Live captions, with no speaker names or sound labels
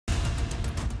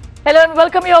Hello and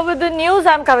welcome you all with the news.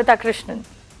 I'm Kavita Krishnan.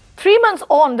 3 months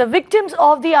on, the victims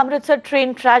of the Amritsar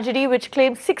train tragedy, which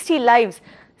claimed 60 lives,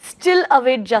 still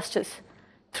await justice.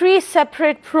 3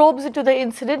 separate probes into the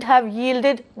incident have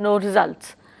yielded no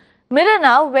results. Mirror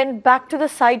now went back to the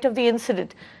site of the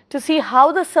incident to see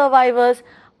how the survivors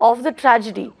of the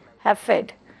tragedy have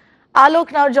fared.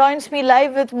 Alok now joins me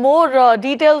live with more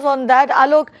details on that.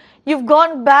 Alok, you've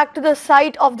gone back to the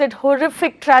site of that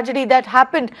horrific tragedy that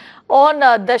happened on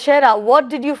Dashera. What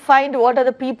did you find? What are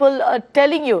the people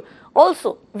telling you?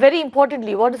 Also, very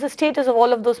importantly, what is the status of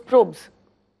all of those probes?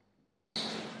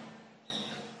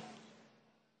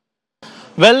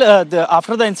 Well,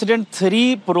 after the incident,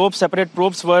 separate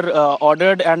probes were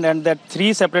ordered, and that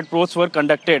 3 separate probes were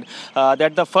conducted.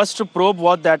 That the first probe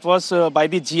was by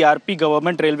the GRP,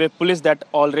 Government Railway Police, that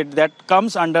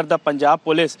comes under the Punjab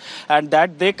Police, and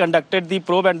that they conducted the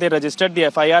probe and they registered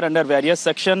the FIR under various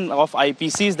sections of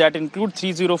IPCs that include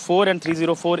 304 and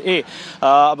 304A.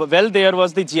 There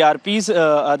was the GRP's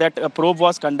that probe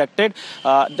was conducted.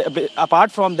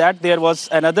 Apart from that, there was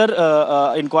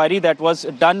another inquiry that was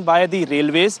done by the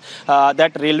railways.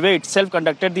 That railway itself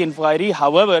conducted the inquiry.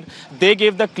 However, they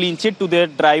gave the clean sheet to their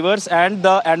drivers and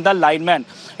the lineman.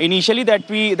 Initially, that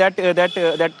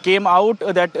came out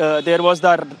that there was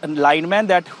the lineman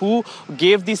that who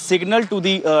gave the signal to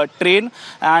the train,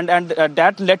 and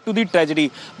that led to the tragedy.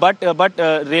 But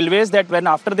railways, that when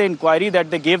after the inquiry, that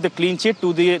they gave the clean sheet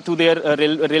to their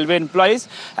railway employees,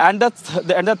 and the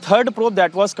third probe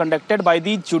that was conducted by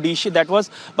the judiciary, that was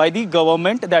by the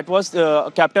government, that was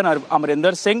Captain Amritsar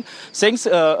Singh's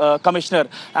commissioner,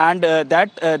 and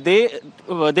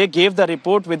they gave the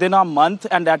report within a month,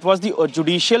 and that was the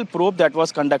judicial probe that was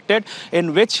conducted,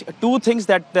 in which two things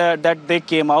that they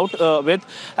came out with,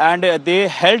 and they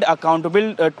held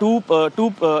accountable two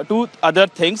other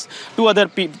things, two other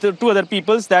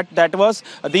peoples, that was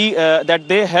that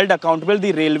they held accountable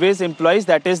the railways employees,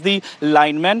 that is the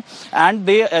linemen, and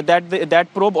that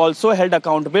probe also held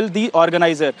accountable the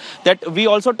organizer. That we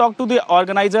also talked to the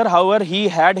organizer. However, he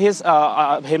had his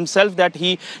himself that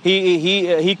he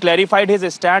clarified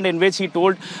his stand, in which he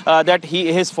told that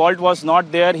his fault was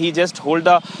not there. He just held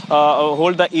the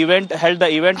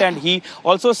event, and he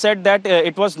also said that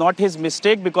it was not his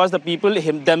mistake, because the people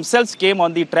themselves came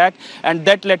on the track, and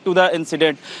that led to the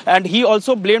incident. And he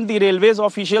also blamed the railways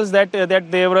officials that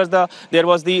there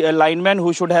was the lineman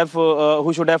who should have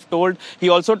told. He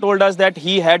also told us that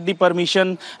he had the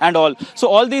permission and all. So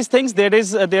all these things, there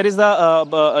is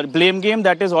the blame game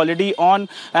that is already on,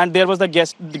 and there was the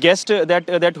guest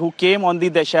that who came on the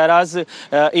Dashera's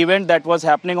event that was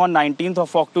happening on 19th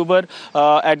of October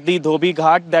at the Dhobi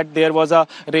Ghat. That there was a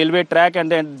railway track,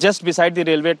 and then just beside the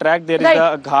railway track there is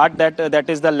the ghat, that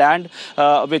is the land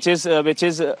which is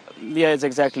yes,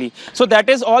 exactly. So that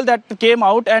is all that came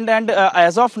out, and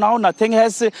as of now nothing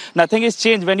is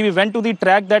changed. When we went to the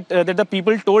track, that the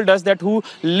people told us that who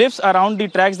lives around the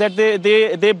tracks, that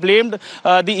they blamed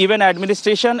the even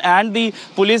administration and the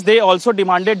police. They also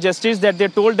demanded justice, that they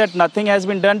told that nothing has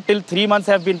been done till 3 months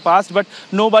have been passed, but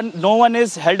no one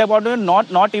is held accountable.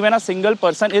 Not even a single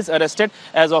person is arrested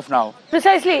as of now.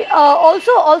 Precisely.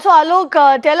 Also,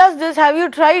 Alok, tell us this. Have you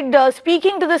tried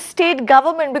speaking to the state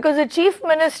government? Because the chief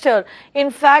minister,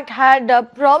 in fact, had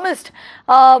promised,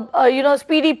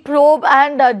 speedy probe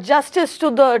and justice to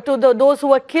those who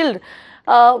were killed.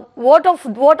 What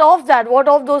of that? What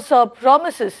of those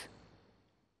promises?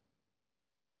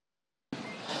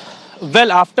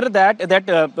 Well, after that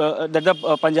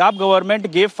the Punjab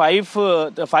government gave 5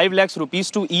 lakhs rupees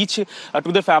to each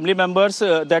to the family members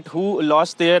that who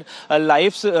lost their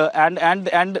lives, and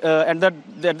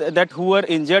that who were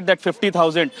injured, that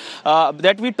 50,000.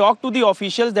 That we talked to the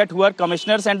officials that who are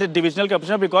commissioners and the divisional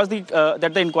commissioner, because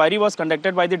that the inquiry was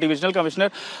conducted by the divisional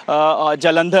commissioner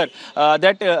Jalandhar.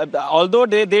 Although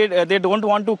they don't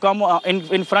want to come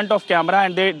in front of camera,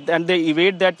 and they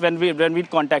evade that when we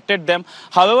contacted them.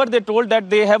 However, they told that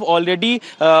they have already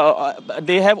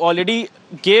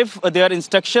gave their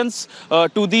instructions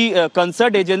to the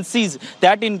concerned agencies,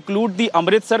 that include the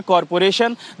Amritsar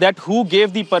Corporation, that who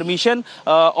gave the permission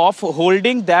of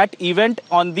holding that event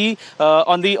on the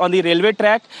railway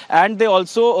track, and they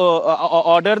also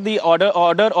order the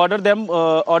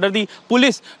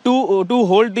police to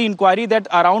hold the inquiry, that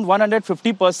around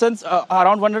 150 persons,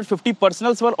 around 150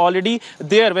 personals were already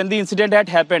there when the incident had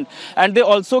happened, and they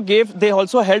also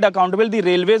held accountable the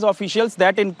railways officials,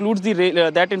 that includes the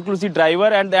driver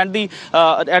and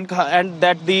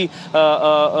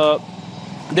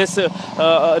this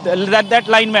that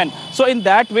lineman. So in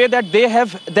that way, that they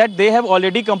have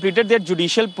already completed their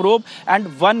judicial probe,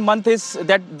 and 1 month is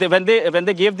that when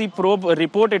they gave the probe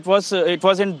report, it was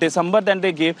in December. Then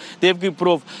they gave the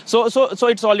probe. So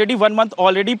it's already 1 month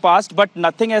already passed, but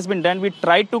nothing has been done. We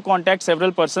tried to contact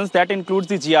several persons. That includes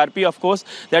the GRP, of course,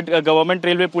 that government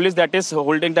railway police that is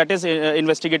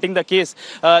investigating the case.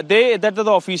 That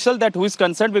the official that who is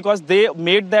concerned, because they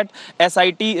made that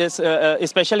SIT is a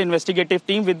special investigative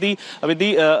team with the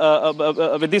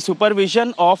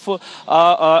supervision of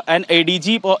an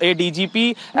ADG or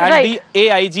ADGP and Right. the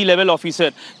AIG level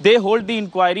officer. They hold the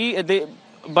inquiry.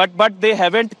 But they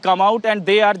haven't come out, and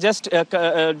they are just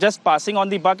passing on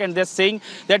the buck, and they're saying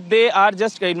that they are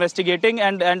just investigating,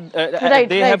 and Right,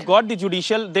 they right. have got the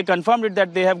judicial. They confirmed it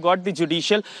that they have got the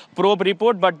judicial probe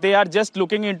report, but they are just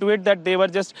looking into it, that they were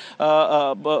just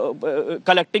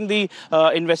collecting the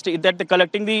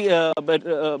collecting the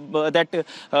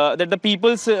that the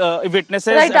people's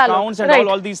witnesses, Right, Alok. accounts, and Right.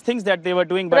 all these things that they were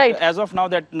doing. But Right. as of now,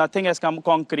 that nothing has come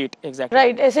concrete. Exactly.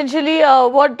 Right. Essentially,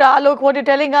 what Alok, what you're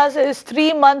telling us is 3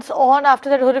 months on after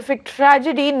that horrific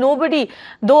tragedy, nobody,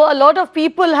 though a lot of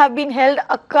people have been held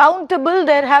accountable,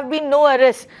 there have been no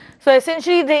arrests. So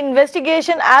essentially, the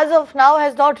investigation as of now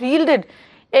has not yielded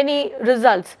any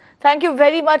results. Thank you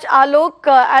very much, Alok,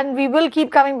 and we will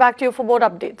keep coming back to you for more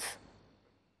updates.